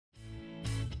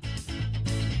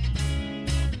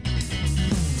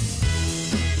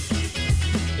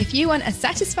If you want a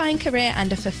satisfying career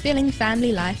and a fulfilling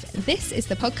family life, this is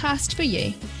the podcast for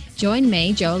you. Join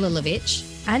me, Joel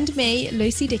Lilovich, and me,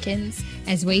 Lucy Dickens,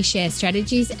 as we share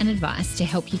strategies and advice to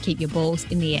help you keep your balls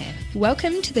in the air.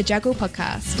 Welcome to the Juggle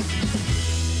podcast.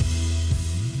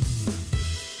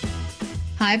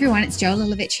 Hi everyone, it's Joel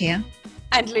Lilovich here.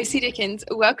 And Lucy Dickens.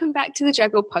 Welcome back to the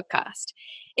Juggle podcast.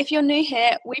 If you're new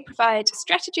here, we provide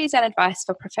strategies and advice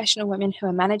for professional women who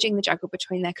are managing the juggle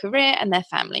between their career and their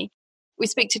family. We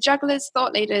speak to jugglers,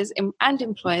 thought leaders, and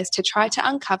employers to try to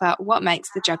uncover what makes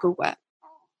the juggle work.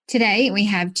 Today, we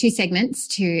have two segments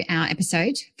to our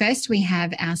episode. First, we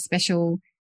have our special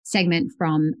segment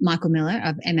from Michael Miller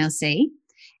of MLC.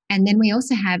 And then we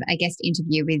also have a guest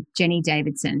interview with Jenny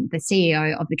Davidson, the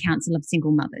CEO of the Council of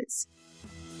Single Mothers.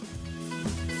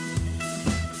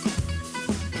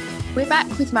 We're back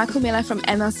with Michael Miller from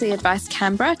MLC Advice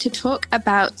Canberra to talk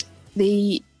about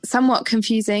the somewhat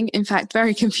confusing, in fact,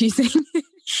 very confusing,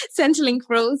 Centrelink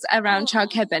rules around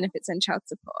childcare benefits and child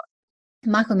support.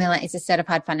 Michael Miller is a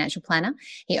certified financial planner.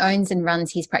 He owns and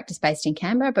runs his practice based in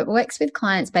Canberra, but works with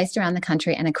clients based around the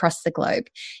country and across the globe.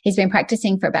 He's been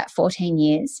practicing for about 14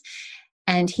 years,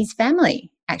 and his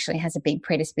family actually has a big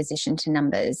predisposition to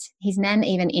numbers. His nan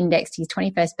even indexed his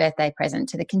 21st birthday present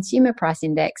to the Consumer Price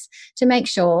Index to make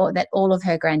sure that all of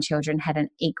her grandchildren had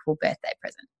an equal birthday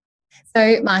present.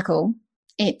 So, Michael,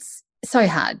 it's so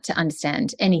hard to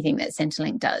understand anything that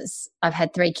Centrelink does. I've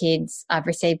had 3 kids, I've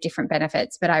received different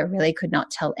benefits, but I really could not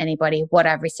tell anybody what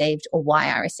I've received or why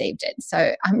I received it.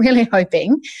 So I'm really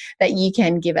hoping that you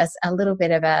can give us a little bit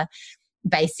of a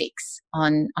basics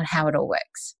on how it all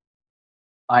works.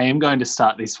 I am going to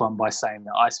start this one by saying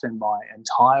that I spend my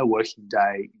entire working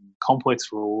day in complex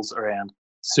rules around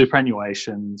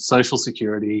superannuation, social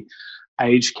security,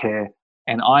 aged care,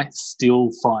 and I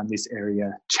still find this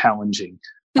area challenging.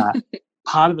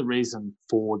 Part of the reason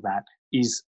for that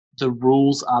is the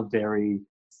rules are very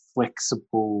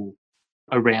flexible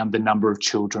around the number of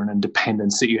children and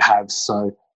dependents that you have.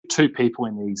 So 2 people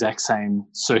in the exact same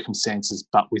circumstances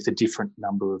but with a different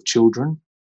number of children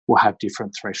will have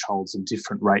different thresholds and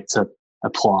different rates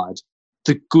applied.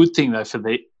 The good thing, though, for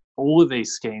all of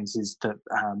these schemes is that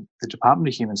the Department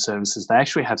of Human Services, they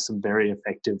actually have some very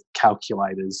effective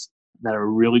calculators that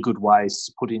are really good ways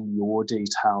to put in your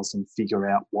details and figure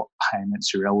out what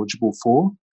payments you're eligible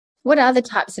for. What are the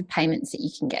types of payments that you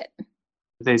can get?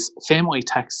 There's family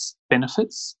tax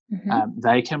benefits.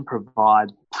 They can provide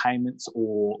payments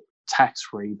or tax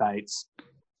rebates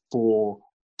for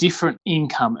different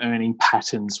income earning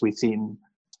patterns within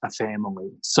a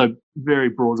family. So very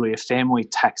broadly, a family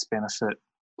tax benefit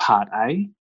Part A,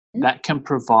 that can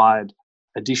provide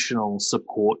additional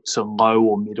support to low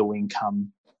or middle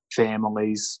income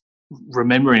families.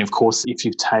 Remembering, of course, if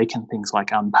you've taken things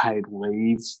like unpaid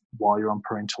leave while you're on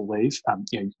parental leave,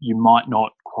 you might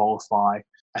not qualify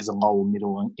as a low or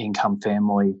middle income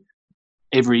family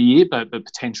every year, but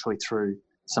potentially through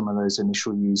some of those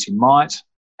initial years you might.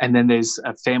 And then there's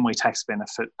a family tax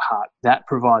benefit part that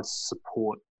provides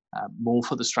support more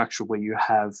for the structure where you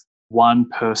have one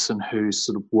person who's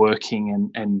sort of working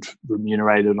and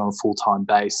remunerated on a full-time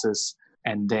basis,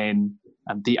 and then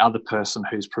the other person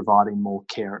who's providing more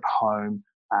care at home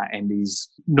and is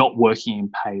not working in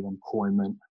paid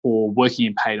employment, or working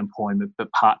in paid employment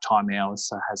but part-time hours,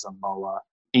 so has a lower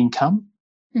income.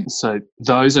 So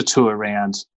those are 2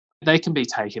 around. They can be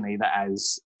taken either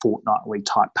as fortnightly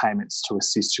type payments to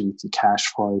assist you with your cash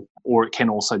flow, or it can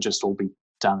also just all be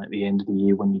done at the end of the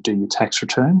year when you do your tax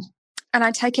return. And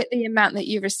I take it the amount that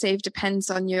you receive depends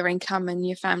on your income and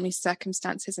your family's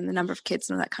circumstances and the number of kids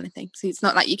and all that kind of thing. So it's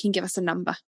not like you can give us a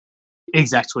number.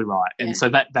 Exactly right. And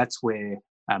so that's where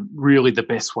really the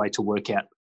best way to work out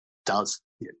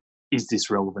is this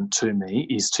relevant to me,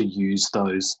 is to use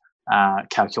those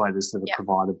calculators that are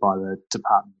provided by the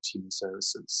Department of Human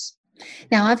Services.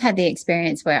 Now, I've had the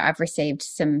experience where I've received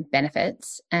some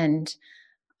benefits and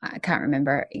I can't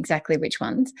remember exactly which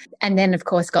ones. And then, of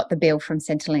course, got the bill from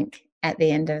Centrelink at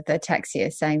the end of the tax year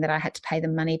saying that I had to pay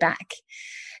them money back.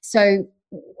 So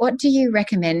what do you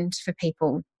recommend for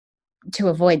people to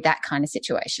avoid that kind of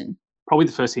situation? Probably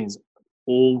the first thing is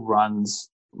all runs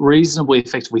reasonably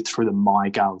effectively through the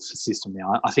MyGov system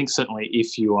now. I think certainly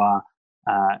if you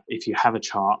have a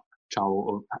child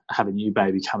or have a new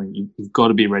baby coming, you've got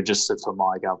to be registered for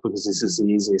MyGov, because this is the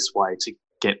easiest way to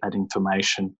get that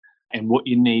information. And what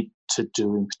you need to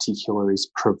do in particular is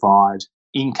provide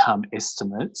income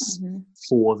estimates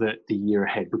for the year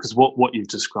ahead, because what you've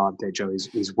described there, Joe,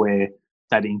 is where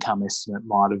that income estimate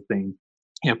might have been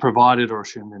provided or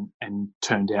assumed and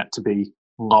turned out to be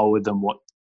lower than what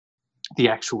the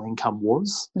actual income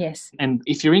was. Yes. And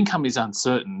if your income is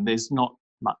uncertain, there's not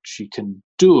much you can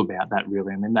do about that,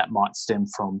 really. I mean, that might stem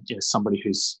from somebody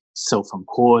who's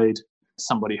self-employed,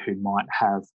 somebody who might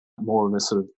have more of a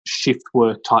sort of shift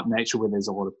work type nature where there's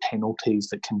a lot of penalties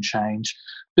that can change.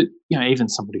 But, even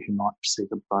somebody who might receive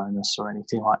a bonus or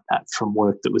anything like that from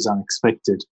work that was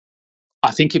unexpected.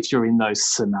 I think if you're in those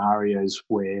scenarios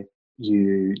where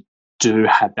you do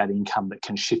have that income that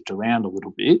can shift around a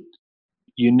little bit,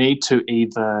 you need to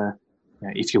either,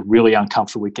 if you're really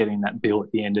uncomfortable with getting that bill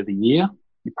at the end of the year,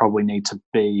 you probably need to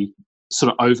be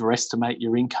sort of overestimate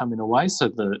your income in a way so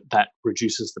that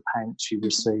reduces the payments you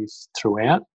receive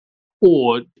throughout.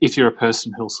 Or if you're a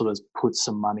person who'll sort of put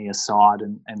some money aside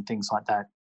and things like that,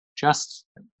 just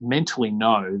mentally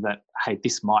know that, hey,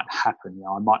 this might happen.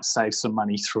 I might save some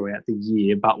money throughout the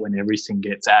year, but when everything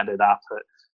gets added up at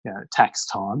tax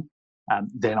time,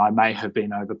 then I may have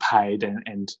been overpaid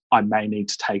and I may need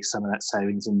to take some of that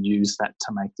savings and use that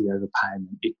to make the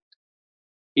overpayment.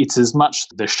 It's as much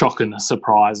the shock and the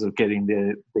surprise of getting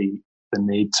the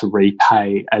need to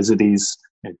repay as it is,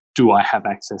 do I have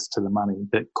access to the money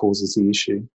that causes the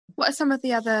issue. What are some of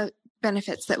the other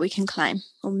benefits that we can claim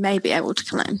or may be able to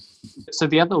claim? So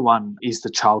the other one is the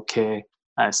childcare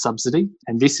subsidy,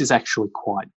 and this is actually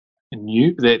quite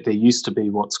new. There used to be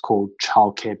what's called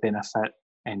childcare benefit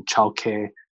and childcare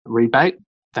rebate.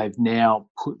 They've now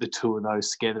put the two of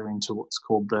those together into what's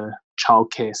called the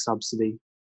childcare subsidy.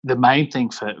 The main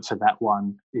thing for that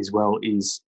one as well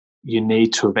is you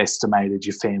need to have estimated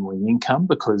your family income,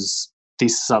 because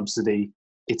this subsidy,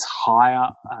 it's higher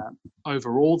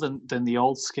overall than the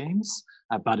old schemes,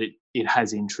 but it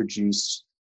has introduced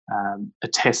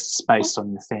tests based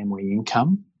on your family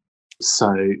income.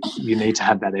 So you need to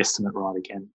have that estimate right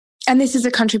again. And this is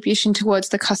a contribution towards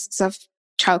the costs of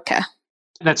childcare.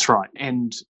 That's right.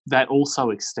 And that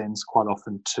also extends quite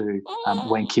often to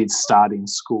when kids start in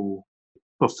school,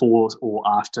 before or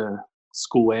after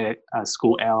school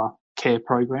hour care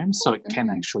programs. So it can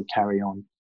actually carry on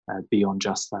beyond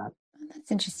just that.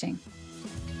 That's interesting.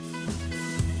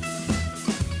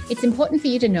 It's important for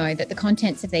you to know that the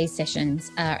contents of these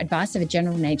sessions are advice of a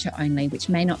general nature only, which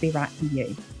may not be right for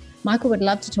you. Michael would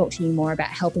love to talk to you more about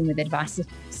helping with advice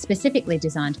specifically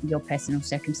designed for your personal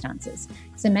circumstances.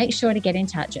 So make sure to get in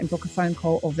touch and book a phone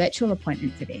call or virtual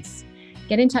appointment for this.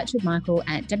 Get in touch with Michael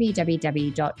at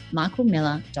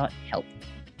www.michaelmiller.help.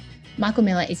 Michael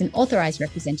Miller is an authorised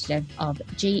representative of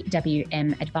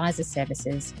GWM Advisor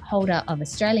Services, holder of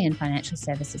Australian Financial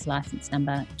Services Licence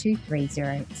number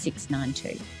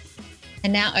 230692.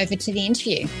 And now over to the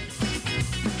interview.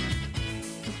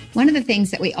 One of the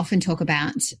things that we often talk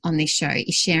about on this show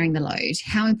is sharing the load,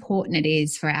 how important it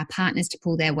is for our partners to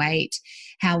pull their weight,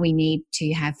 how we need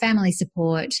to have family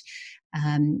support,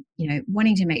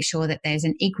 wanting to make sure that there's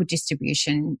an equal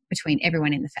distribution between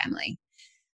everyone in the family.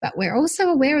 But we're also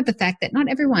aware of the fact that not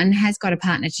everyone has got a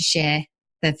partner to share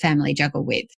the family juggle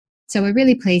with. So we're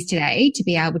really pleased today to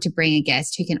be able to bring a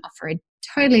guest who can offer a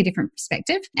totally different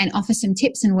perspective and offer some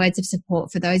tips and words of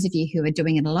support for those of you who are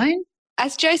doing it alone.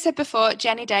 As Jo said before,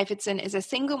 Jenny Davidson is a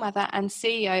single mother and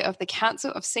CEO of the Council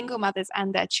of Single Mothers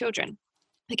and Their Children.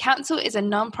 The Council is a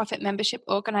non-profit membership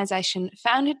organisation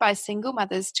founded by single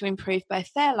mothers to improve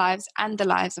both their lives and the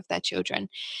lives of their children.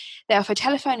 They offer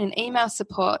telephone and email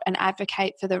support and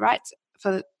advocate for the rights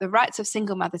of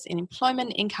single mothers in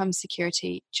employment, income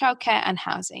security, childcare and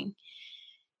housing.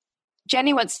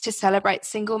 Jenny wants to celebrate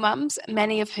single mums,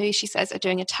 many of who she says are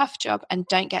doing a tough job and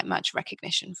don't get much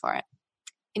recognition for it.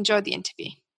 Enjoy the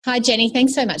interview. Hi, Jenny.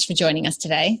 Thanks so much for joining us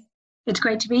today. It's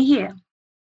great to be here.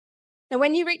 Now,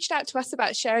 when you reached out to us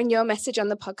about sharing your message on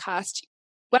the podcast,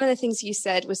 one of the things you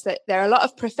said was that there are a lot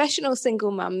of professional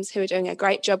single mums who are doing a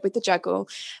great job with the juggle,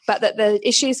 but that the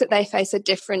issues that they face are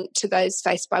different to those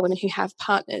faced by women who have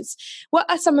partners.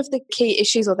 What are some of the key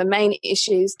issues or the main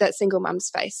issues that single mums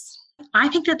face? I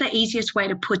think that the easiest way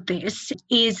to put this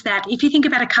is that if you think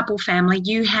about a couple family,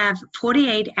 you have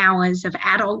 48 hours of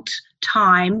adult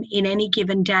time in any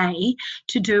given day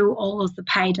to do all of the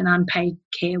paid and unpaid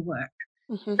care work.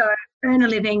 Mm-hmm. So earn a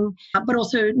living, but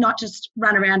also not just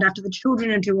run around after the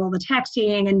children and do all the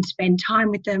taxiing and spend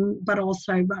time with them, but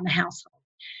also run a household.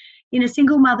 In a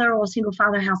single mother or single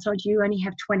father household, you only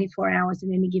have 24 hours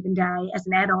in any given day as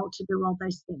an adult to do all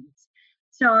those things.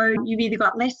 So you've either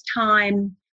got less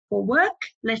time for work,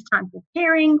 less time for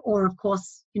caring, or of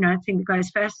course, the thing that goes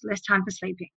first, less time for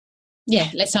sleeping.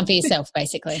 Yeah, less time for yourself,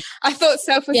 basically. I thought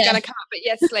self was going to come up, but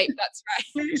yes, sleep, that's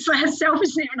right. So self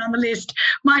is even on the list.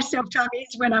 My self-time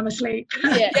is when I'm asleep.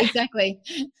 Yeah, exactly.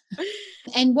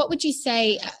 And what would you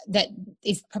say that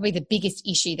is probably the biggest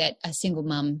issue that a single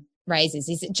mum raises?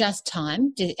 Is it just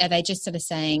time? Are they just sort of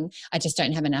saying, I just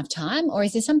don't have enough time? Or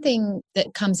is there something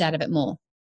that comes out of it more?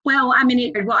 Well,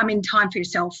 time for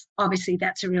yourself, obviously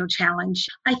that's a real challenge.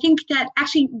 I think that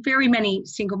actually very many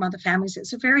single mother families,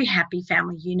 it's a very happy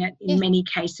family unit in many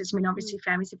cases. I mean, obviously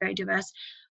families are very diverse.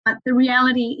 But the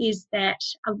reality is that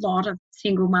a lot of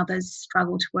single mothers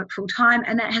struggle to work full time,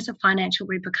 and that has a financial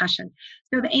repercussion.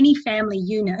 So of any family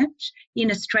unit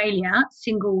in Australia,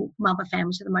 single mother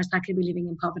families are the most likely to be living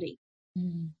in poverty.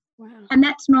 Mm. Wow. And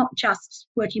that's not just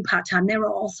working part-time. There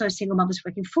are also single mothers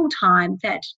working full-time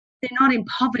that they're not in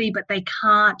poverty, but they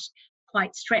can't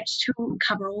quite stretch to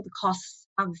cover all the costs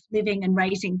of living and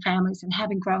raising families and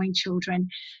having growing children.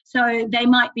 So they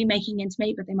might be making ends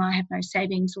meet, but they might have no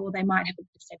savings, or they might have a bit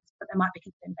of savings, but they might be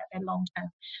concerned about their long-term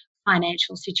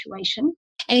financial situation.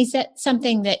 And is that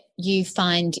something that you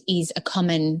find is a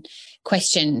common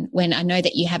question when I know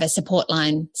that you have a support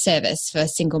line service for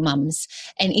single mums?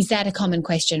 And is that a common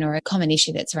question or a common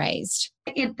issue that's raised?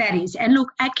 That is. And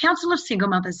look, at Council of Single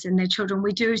Mothers and Their Children,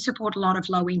 we do support a lot of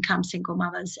low-income single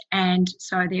mothers, and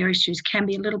so their issues can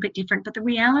be a little bit different. But the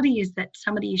reality is that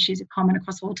some of the issues are common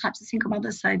across all types of single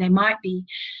mothers. So there might be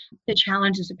the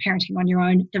challenges of parenting on your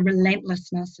own, the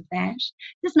relentlessness of that.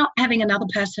 There's not having another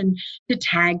person to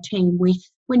tag team with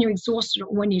when you're exhausted or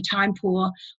when you're time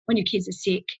poor, when your kids are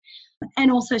sick.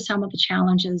 And also some of the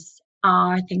challenges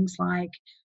are things like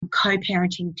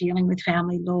co-parenting, dealing with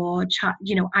family law,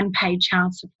 unpaid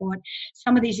child support,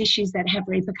 some of these issues that have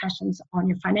repercussions on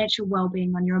your financial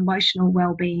well-being, on your emotional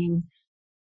well-being.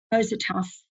 Those are tough.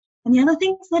 And the other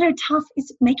things that are tough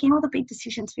is making all the big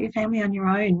decisions for your family on your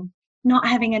own, not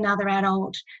having another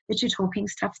adult that you're talking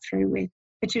stuff through with,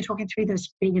 that you're talking through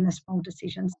those big and the small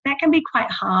decisions. That can be quite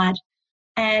hard,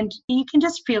 and you can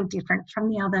just feel different from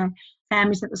the other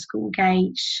families at the school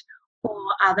gate or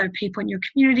other people in your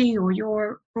community or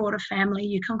your broader family.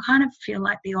 You can kind of feel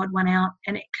like the odd one out,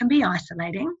 and it can be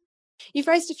isolating. You've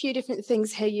raised a few different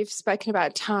things here. You've spoken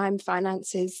about time,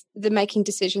 finances, the making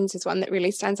decisions is one that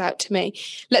really stands out to me.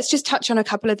 Let's just touch on a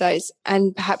couple of those,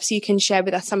 and perhaps you can share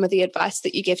with us some of the advice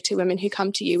that you give to women who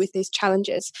come to you with these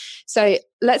challenges. So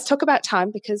let's talk about time,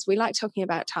 because we like talking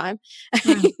about time.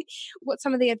 What's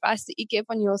some of the advice that you give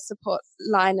on your support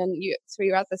line and through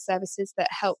your other services that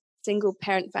help single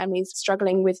parent families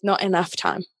struggling with not enough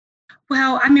time?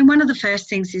 Well, I mean, one of the first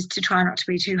things is to try not to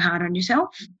be too hard on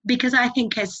yourself, because I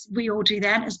think as we all do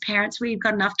that as parents, we've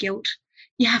got enough guilt.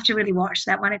 You have to really watch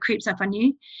that when it creeps up on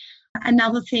you.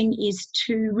 Another thing is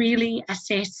to really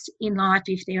assess in life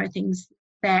if there are things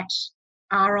that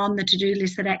are on the to-do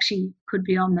list that actually could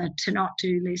be on the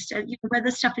to-not-do list, whether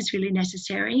stuff is really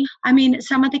necessary. I mean,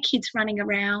 some of the kids running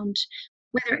around,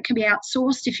 whether it can be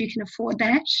outsourced if you can afford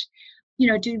that.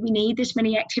 Do we need this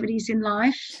many activities in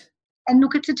life? And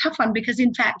look, it's a tough one because,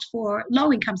 in fact, for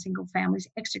low-income single families,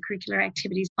 extracurricular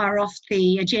activities are off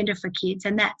the agenda for kids,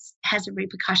 and that has a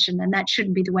repercussion, and that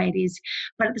shouldn't be the way it is.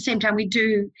 But at the same time, we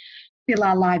do fill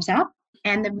our lives up,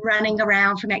 and the running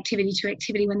around from activity to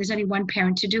activity when there's only one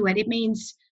parent to do it, it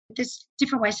means there's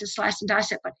different ways to slice and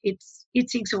dice it, but it's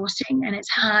exhausting and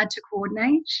it's hard to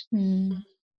coordinate. Mm.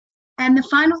 And the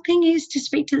final thing is to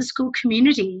speak to the school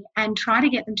community and try to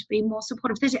get them to be more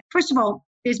supportive. First of all,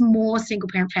 there's more single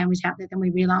parent families out there than we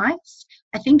realise,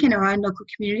 I think, in our own local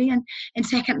community. And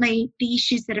secondly, the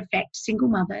issues that affect single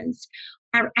mothers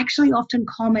are actually often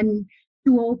common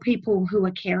to all people who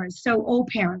are carers. So all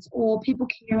parents, or people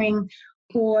caring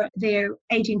for their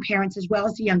ageing parents as well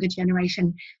as the younger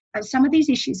generation. Some of these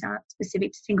issues aren't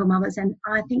specific to single mothers, and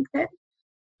I think that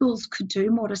schools could do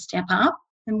more to step up,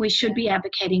 and we should be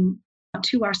advocating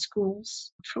to our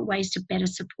schools for ways to better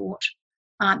support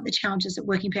the challenges that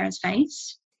working parents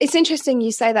face. It's interesting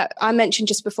you say that. I mentioned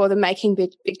just before the making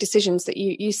big decisions that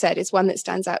you said is one that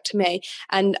stands out to me.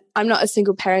 And I'm not a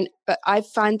single parent, but I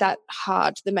find that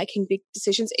hard, the making big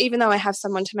decisions, even though I have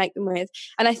someone to make them with.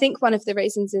 And I think one of the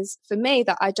reasons is for me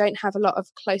that I don't have a lot of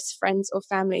close friends or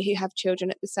family who have children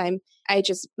at the same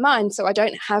age as mine. So I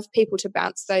don't have people to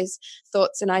bounce those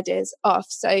thoughts and ideas off.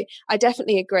 So I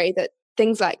definitely agree that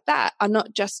things like that are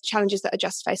not just challenges that are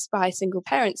just faced by single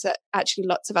parents, that actually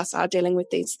lots of us are dealing with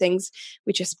these things.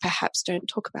 We just perhaps don't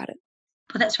talk about it.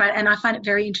 Well, that's right. And I find it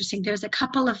very interesting. There's a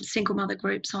couple of single mother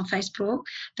groups on Facebook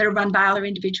that are run by other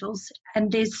individuals, and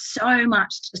there's so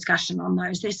much discussion on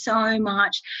those. There's so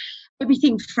much,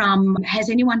 everything from has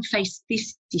anyone faced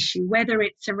this issue, whether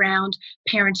it's around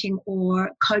parenting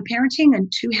or co-parenting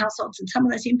and two households and some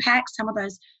of those impacts, some of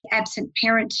those absent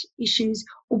parent issues,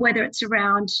 or whether it's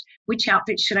around which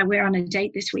outfit should I wear on a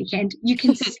date this weekend. You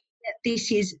can see that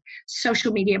this is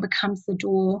social media becomes the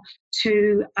door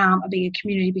to a bigger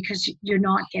community because you're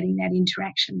not getting that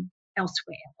interaction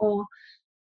elsewhere. Or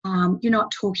You're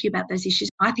not talking about those issues.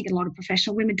 I think a lot of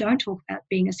professional women don't talk about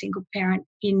being a single parent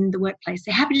in the workplace.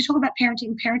 They're happy to talk about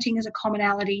parenting. Parenting is a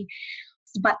commonality,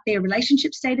 but their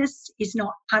relationship status is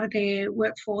not part of their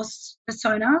workforce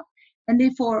persona. And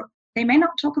therefore, they may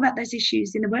not talk about those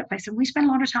issues in the workplace. And we spend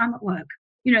a lot of time at work.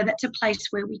 That's a place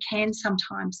where we can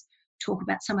sometimes talk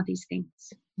about some of these things.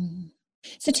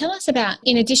 So tell us about,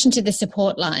 in addition to the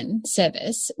support line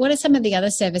service, what are some of the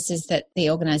other services that the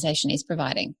organisation is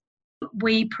providing?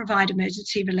 We provide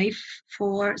emergency relief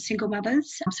for single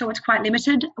mothers, so it's quite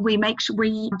limited. We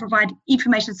provide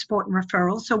information, support and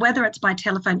referrals. So whether it's by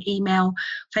telephone, email,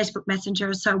 Facebook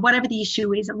Messenger, so whatever the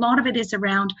issue is, a lot of it is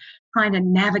around trying to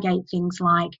navigate things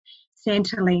like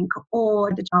Centrelink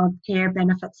or the child care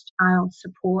benefits, child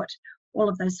support, all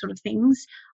of those sort of things.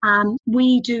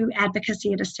 We do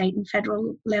advocacy at a state and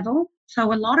federal level.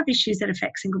 So a lot of issues that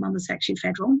affect single mothers are actually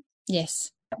federal.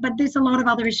 Yes. But there's a lot of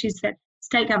other issues that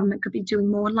state government could be doing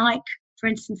more, like, for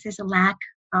instance, there's a lack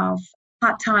of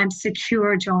part-time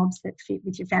secure jobs that fit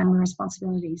with your family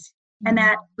responsibilities. And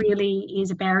that really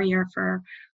is a barrier for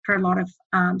a lot of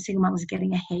single mothers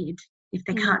getting ahead if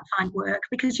they can't find work,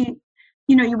 because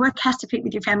your work has to fit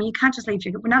with your family. You can't just leave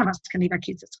none of us can leave our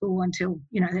kids at school until,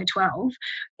 they're 12.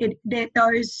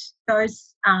 Those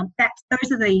are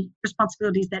the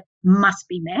responsibilities that must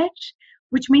be met,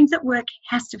 which means that work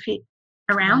has to fit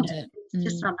around it. It's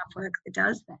just not enough work that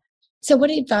does that. So what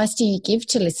advice do you give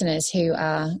to listeners who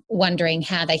are wondering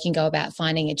how they can go about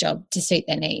finding a job to suit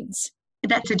their needs?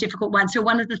 That's a difficult one. So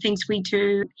one of the things we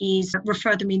do is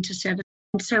refer them into service.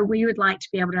 So we would like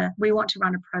to we want to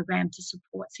run a program to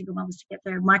support single mothers to get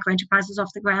their micro enterprises off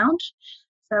the ground.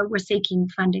 So we're seeking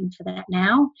funding for that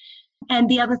now. And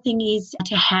the other thing is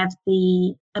to have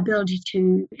the ability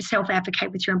to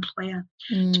self-advocate with your employer,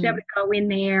 to be able to go in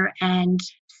there and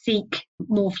seek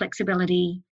more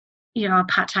flexibility, a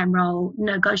part-time role,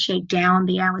 negotiate down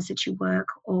the hours that you work,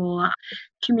 or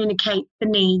communicate the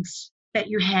needs that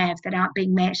you have that aren't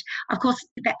being met. Of course,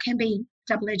 that can be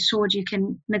a double-edged sword. You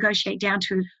can negotiate down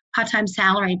to part-time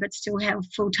salary but still have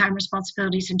full-time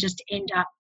responsibilities and just end up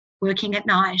working at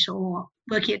night or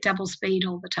working at double speed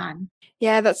all the time.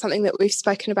 Yeah, that's something that we've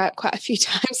spoken about quite a few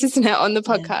times, isn't it, on the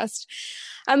podcast?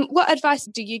 Yeah. What advice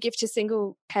do you give to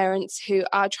single parents who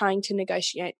are trying to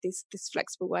negotiate this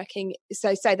flexible working?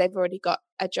 So say they've already got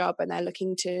a job and they're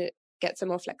looking to get some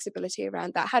more flexibility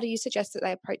around that. How do you suggest that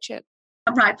they approach it?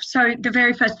 Right. So the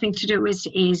very first thing to do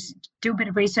is do a bit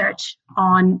of research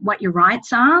on what your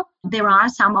rights are. There are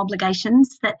some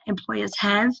obligations that employers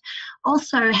have.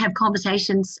 Also have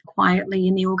conversations quietly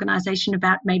in the organisation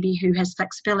about maybe who has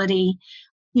flexibility,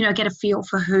 get a feel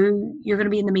for who you're going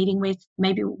to be in the meeting with,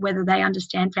 maybe whether they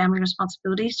understand family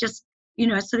responsibilities, just,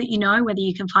 so that you know whether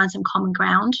you can find some common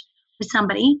ground with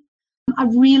somebody. A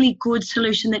really good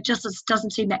solution that just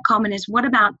doesn't seem that common is, what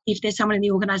about if there's someone in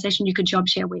the organisation you could job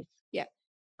share with? Yeah.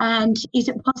 And is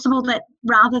it possible that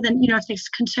rather than, if there's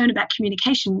concern about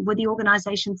communication, would the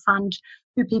organisation fund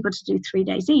 2 people to do 3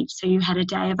 days each, so you had a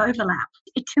day of overlap?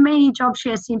 To me, job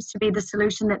share seems to be the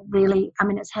solution that really,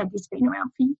 it's been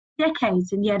around for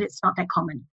decades, and yet it's not that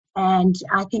common. And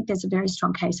I think there's a very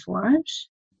strong case for it.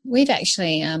 We've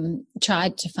actually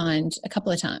tried to find a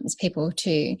couple of times people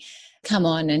to come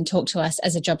on and talk to us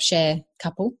as a job share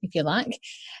couple, if you like,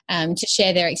 to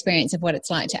share their experience of what it's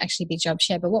like to actually be job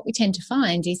share. But what we tend to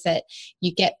find is that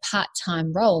you get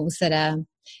part-time roles that are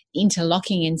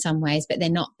interlocking in some ways, but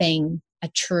they're not being a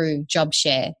true job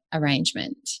share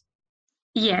arrangement.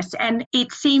 Yes, and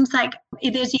it seems like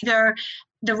there's either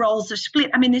the roles are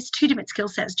split. There's 2 different skill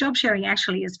sets. Job sharing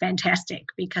actually is fantastic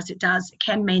because it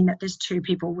can mean that there's 2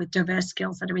 people with diverse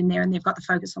skills that are in there and they've got the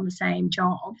focus on the same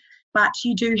job. But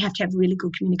you do have to have really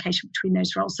good communication between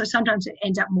those roles. So sometimes it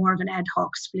ends up more of an ad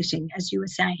hoc splitting, as you were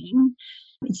saying,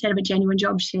 instead of a genuine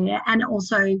job share. And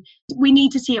also we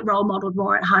need to see it role modelled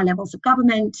more at high levels of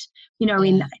government,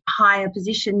 in higher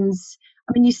positions.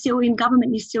 You still, in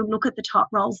government, you still look at the top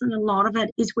roles, and a lot of it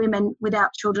is women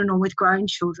without children or with grown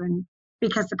children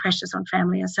because the pressures on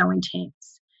family are so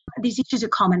intense. These issues are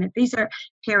common. These are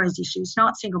carers' issues,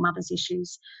 not single mothers'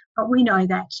 issues. But we know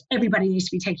that everybody needs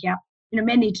to be taking up.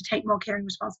 Men need to take more caring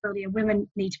responsibility, and women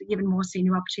need to be given more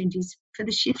senior opportunities for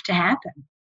the shift to happen.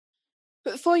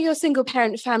 But for your single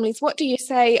parent families, what do you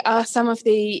say are some of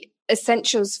the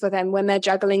essentials for them when they're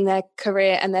juggling their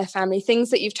career and their family? Things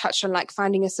that you've touched on, like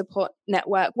finding a support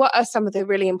network. What are some of the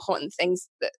really important things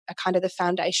that are kind of the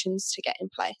foundations to get in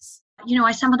place?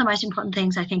 Some of the most important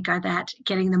things I think are that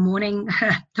getting the morning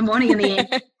and the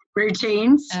end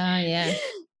routines. Oh, yeah.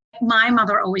 My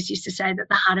mother always used to say that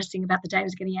the hardest thing about the day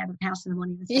was getting out of the house in the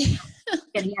morning and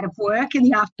getting out of work in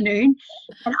the afternoon.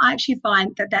 And I actually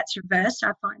find that that's reversed.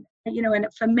 I find, and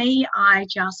for me, I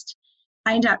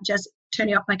end up just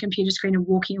turning off my computer screen and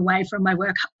walking away from my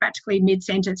work practically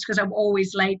mid-sentence because I'm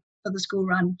always late for the school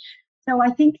run. So I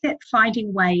think that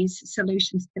finding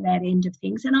solutions to that end of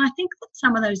things, and I think that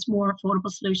some of those more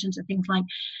affordable solutions are things like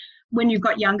when you've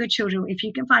got younger children, if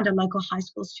you can find a local high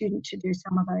school student to do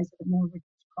some of those at a more reduced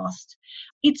cost.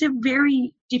 It's a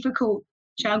very difficult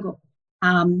juggle.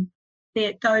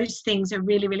 Those things are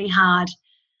really, really hard.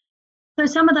 So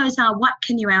some of those are what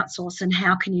can you outsource and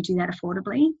how can you do that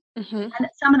affordably? Mm-hmm. And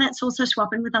some of that's also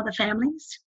swapping with other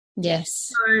families. Yes.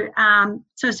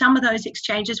 So some of those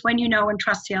exchanges, when you know and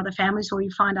trust the other families, or you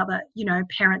find other,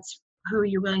 parents who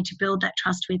you're willing to build that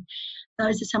trust with,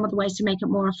 those are some of the ways to make it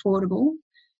more affordable.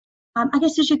 I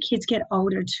guess as your kids get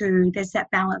older too, there's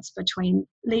that balance between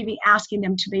asking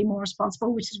them to be more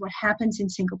responsible, which is what happens in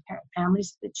single parent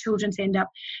families. The children end up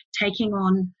taking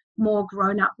on more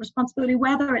grown-up responsibility,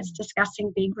 whether it's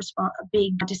discussing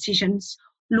big decisions,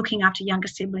 looking after younger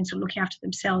siblings or looking after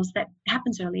themselves. That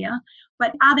happens earlier.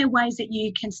 But are there ways that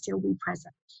you can still be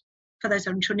present for those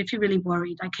older children if you're really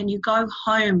worried? Like, can you go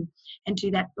home and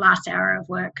do that last hour of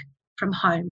work from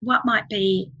home? What might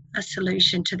be a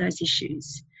solution to those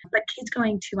issues? But kids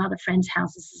going to other friends'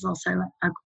 houses is also a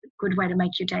good way to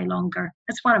make your day longer.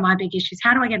 That's one of my big issues.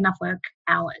 How do I get enough work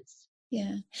hours?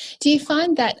 Yeah. Do you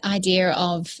find that idea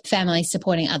of families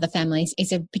supporting other families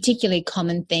is a particularly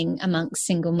common thing amongst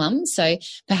single mums? So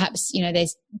perhaps,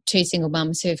 there's two single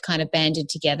mums who've kind of banded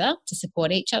together to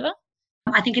support each other?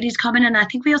 I think it is common, and I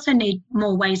think we also need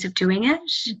more ways of doing it.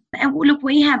 And look,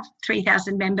 we have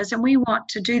 3,000 members and we want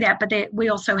to do that, but we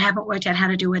also haven't worked out how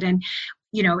to do it and,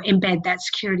 embed that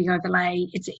security overlay.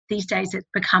 These days it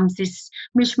becomes this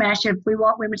mishmash of we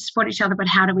want women to support each other, but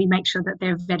how do we make sure that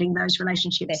they're vetting those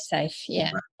relationships? They're safe,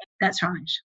 yeah. That's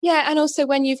right. Yeah, and also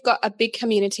when you've got a big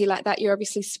community like that, you're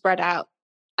obviously spread out.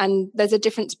 And there's a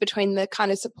difference between the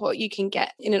kind of support you can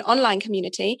get in an online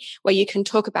community where you can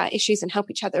talk about issues and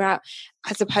help each other out,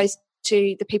 as opposed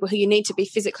to the people who you need to be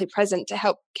physically present to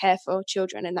help care for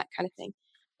children and that kind of thing.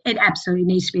 It absolutely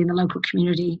needs to be in the local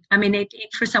community. I mean,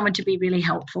 for someone to be really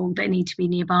helpful, they need to be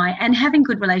nearby. And having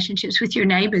good relationships with your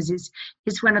neighbours is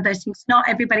one of those things. Not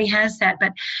everybody has that.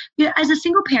 But as a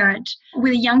single parent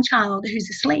with a young child who's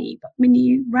asleep, when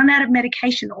you run out of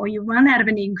medication or you run out of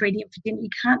an ingredient for dinner, you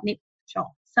can't nip the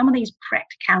shop. Some of these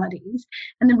practicalities.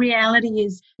 And the reality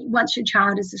is once your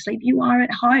child is asleep, you are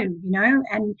at home,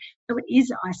 and so it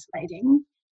is isolating.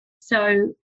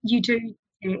 So you do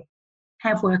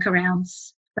have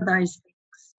workarounds for those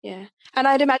things. Yeah. And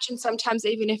I'd imagine sometimes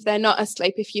even if they're not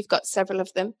asleep, if you've got several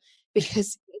of them,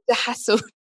 because it's a hassle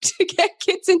to get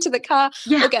kids into the car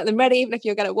or get them ready, even if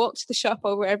you're going to walk to the shop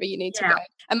or wherever you need to go.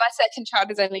 And my second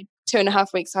child is only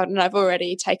 2.5 weeks old and I've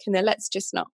already taken the let's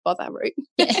just not bother route.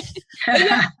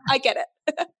 I get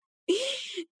it.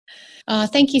 Oh,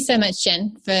 thank you so much,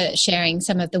 Jen, for sharing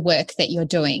some of the work that you're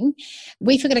doing.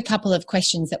 We've got a couple of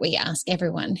questions that we ask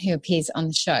everyone who appears on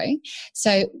the show.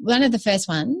 So one of the first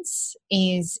ones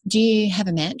is, do you have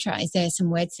a mantra? Is there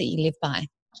some words that you live by?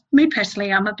 Me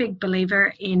personally, I'm a big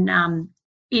believer in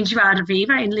joie de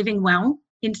vivre, in living well,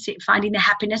 in finding the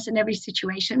happiness in every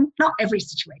situation. Not every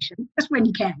situation, just when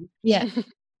you can. Yeah.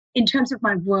 In terms of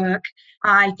my work,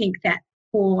 I think that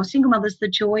for single mothers, the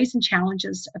joys and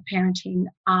challenges of parenting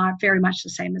are very much the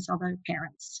same as other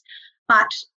parents. But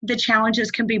the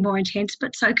challenges can be more intense,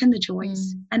 but so can the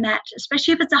joys. And that,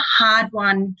 especially if it's a hard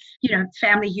one,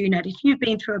 family unit, if you've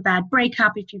been through a bad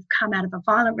breakup, if you've come out of a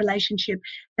violent relationship,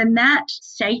 then that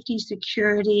safety,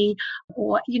 security,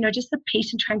 or, just the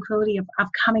peace and tranquility of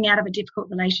coming out of a difficult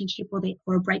relationship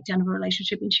or a breakdown of a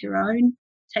relationship into your own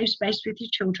safe space with your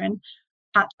children,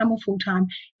 part-time or full-time,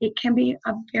 it can be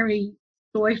a very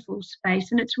joyful space.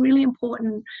 And it's really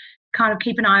important kind of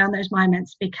keep an eye on those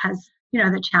moments because,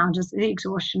 the challenges, the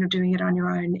exhaustion of doing it on your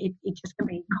own, it just can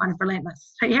be kind of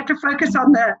relentless. So you have to focus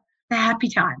on the happy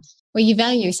times. Well, you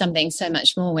value something so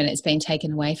much more when it's been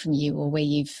taken away from you or where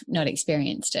you've not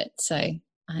experienced it. So I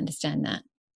understand that.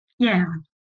 Yeah.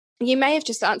 You may have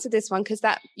just answered this one because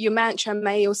your mantra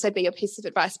may also be your piece of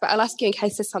advice, but I'll ask you in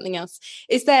case there's something else.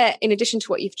 Is there, in addition to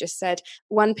what you've just said,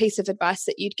 one piece of advice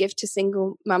that you'd give to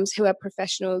single mums who are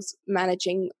professionals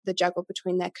managing the juggle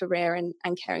between their career and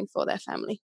caring for their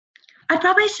family? I'd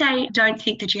probably say don't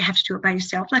think that you have to do it by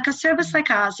yourself. Like a service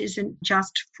like ours isn't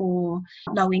just for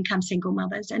low-income single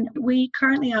mothers. And we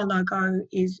currently, our logo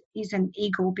is an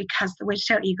eagle because the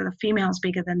Wedgetail eagle, the female is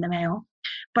bigger than the male,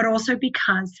 but also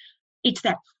because it's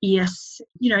that fierce,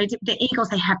 the eagles,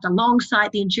 they have the long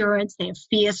sight, the endurance, they're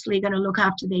fiercely going to look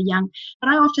after their young.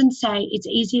 But I often say it's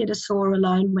easier to soar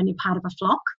alone when you're part of a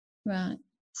flock. Right.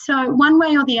 So one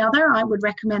way or the other, I would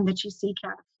recommend that you seek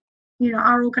out.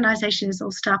 Our organisation is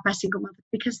all staffed by single mothers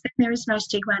because there is no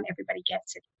stigma and everybody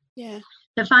gets it. Yeah.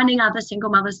 So finding other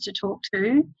single mothers to talk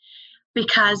to,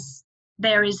 because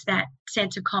there is that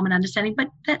sense of common understanding, but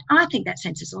I think that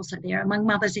sense is also there among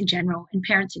mothers in general and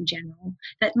parents in general,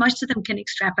 that most of them can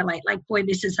extrapolate, like, boy,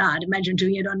 this is hard. Imagine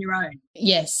doing it on your own.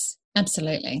 Yes,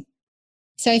 absolutely.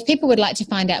 So if people would like to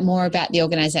find out more about the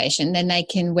organisation, then they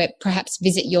can perhaps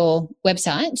visit your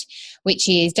website, which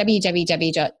is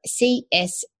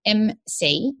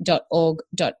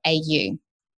www.csmc.org.au.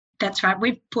 That's right.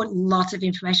 We've put lots of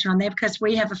information on there because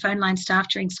we have a phone line staff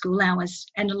during school hours,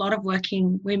 and a lot of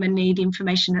working women need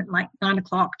information at like 9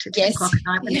 o'clock to 10 o'clock at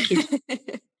night when the kids.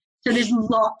 So there's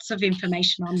lots of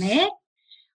information on there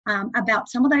about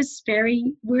some of those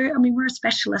we're a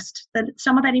specialist, that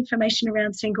some of that information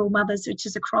around single mothers, which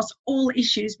is across all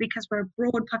issues because we're a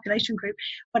broad population group,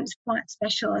 but it's quite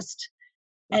specialist.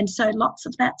 And so lots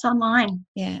of that's online.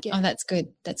 Yeah. Oh, that's good.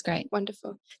 That's great.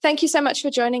 Wonderful. Thank you so much for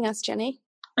joining us, Jenny.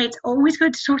 It's always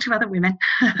good to talk to other women.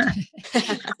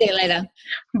 See you later.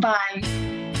 Bye.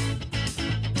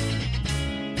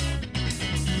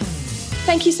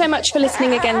 Thank you so much for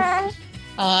listening again.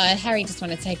 Oh, Harry just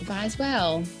wanted to say goodbye as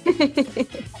well.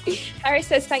 Harry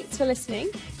says thanks for listening.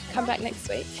 Come back next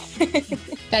week.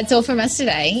 That's all from us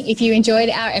today. If you enjoyed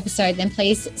our episode, then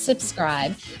please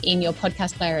subscribe in your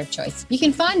podcast player of choice. You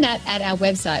can find that at our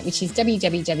website, which is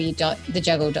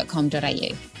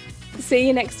www.thejuggle.com.au. See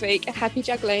you next week. Happy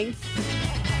juggling.